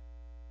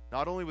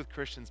 not only with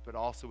Christians, but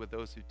also with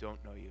those who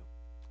don't know you.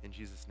 In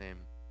Jesus' name,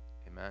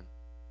 amen.